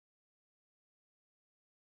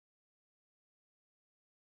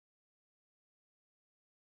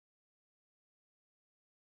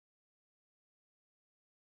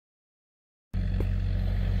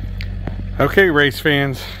Okay, race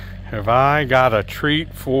fans, have I got a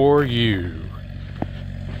treat for you.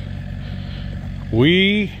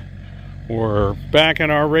 We were back in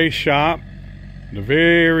our race shop, the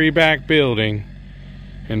very back building,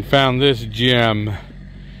 and found this gem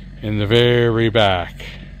in the very back.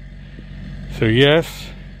 So yes,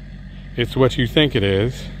 it's what you think it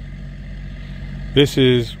is. This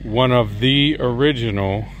is one of the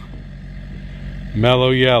original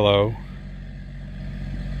Mello Yello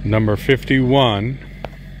number 51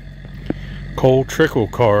 Cole Trickle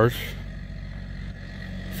cars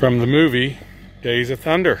from the movie Days of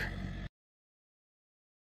Thunder.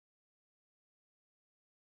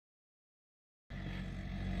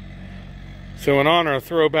 So in honor of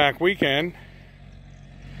Throwback Weekend,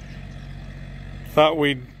 thought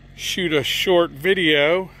we'd shoot a short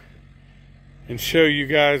video and show you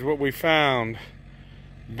guys what we found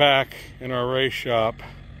back in our race shop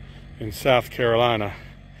in South Carolina.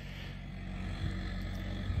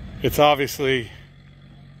 It's obviously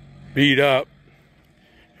beat up.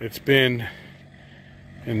 It's been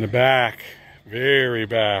in the back, very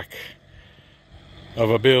back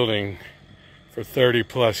of a building for 30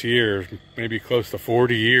 plus years, maybe close to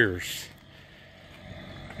 40 years.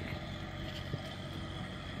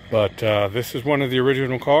 But this is one of the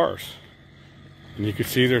original cars. And you can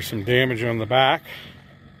see there's some damage on the back.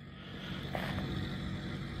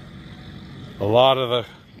 A lot of the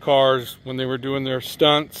cars, when they were doing their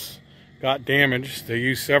stunts, got damaged. They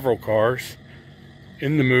used several cars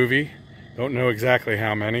in the movie. Don't know exactly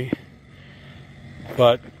how many,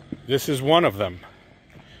 but this is one of them.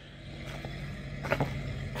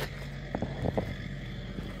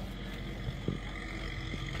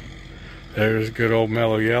 There's good old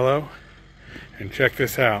Mello Yello. And check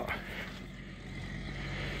this out.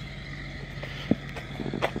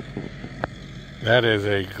 That is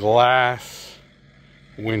a glass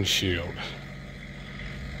windshield.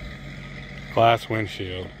 Glass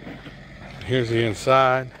windshield. Here's the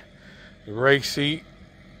inside. The race seat.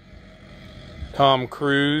 Tom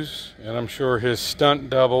Cruise, and I'm sure his stunt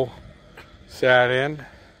double sat in.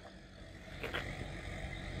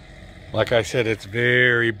 Like I said, it's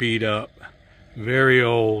very beat up. Very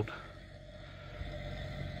old.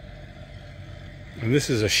 And this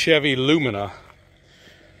is a Chevy Lumina.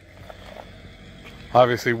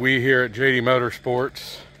 Obviously, we here at JD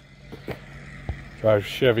Motorsports drive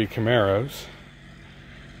Chevy Camaros.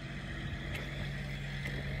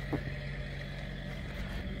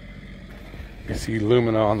 You see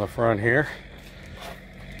Lumina on the front here.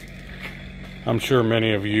 I'm sure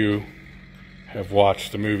many of you have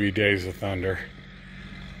watched the movie Days of Thunder.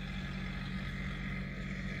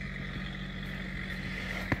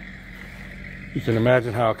 You can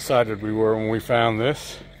imagine how excited we were when we found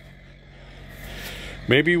this.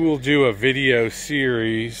 Maybe we'll do a video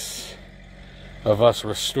series of us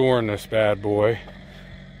restoring this bad boy,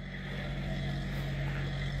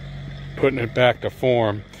 putting it back to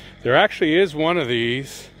form. There actually is one of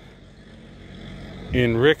these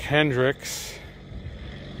in Rick Hendrick's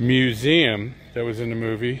museum that was in the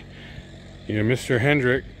movie. You know, Mr.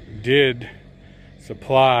 Hendrick did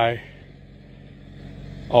supply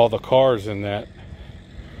all the cars in that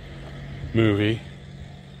movie.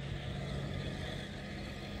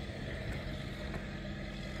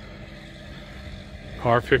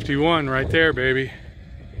 Car 51 right there, baby.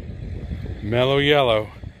 Mello Yello.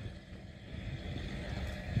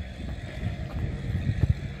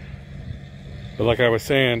 But like I was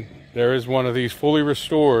saying, there is one of these fully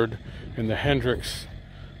restored in the Hendricks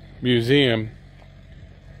Museum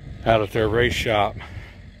out at their race shop.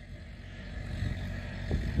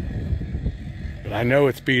 But I know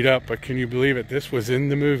it's beat up, but can you believe it? This was in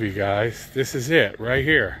the movie, guys. This is it right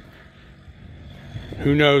here.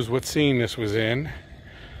 Who knows what scene this was in?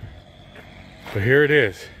 But here it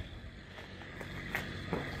is.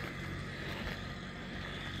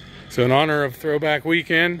 So in honor of Throwback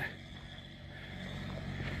Weekend,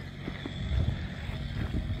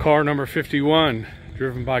 car number 51,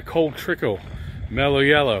 driven by Cole Trickle, Mello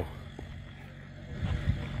Yello.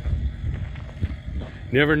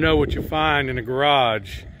 Never know what you find in a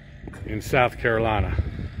garage in South Carolina.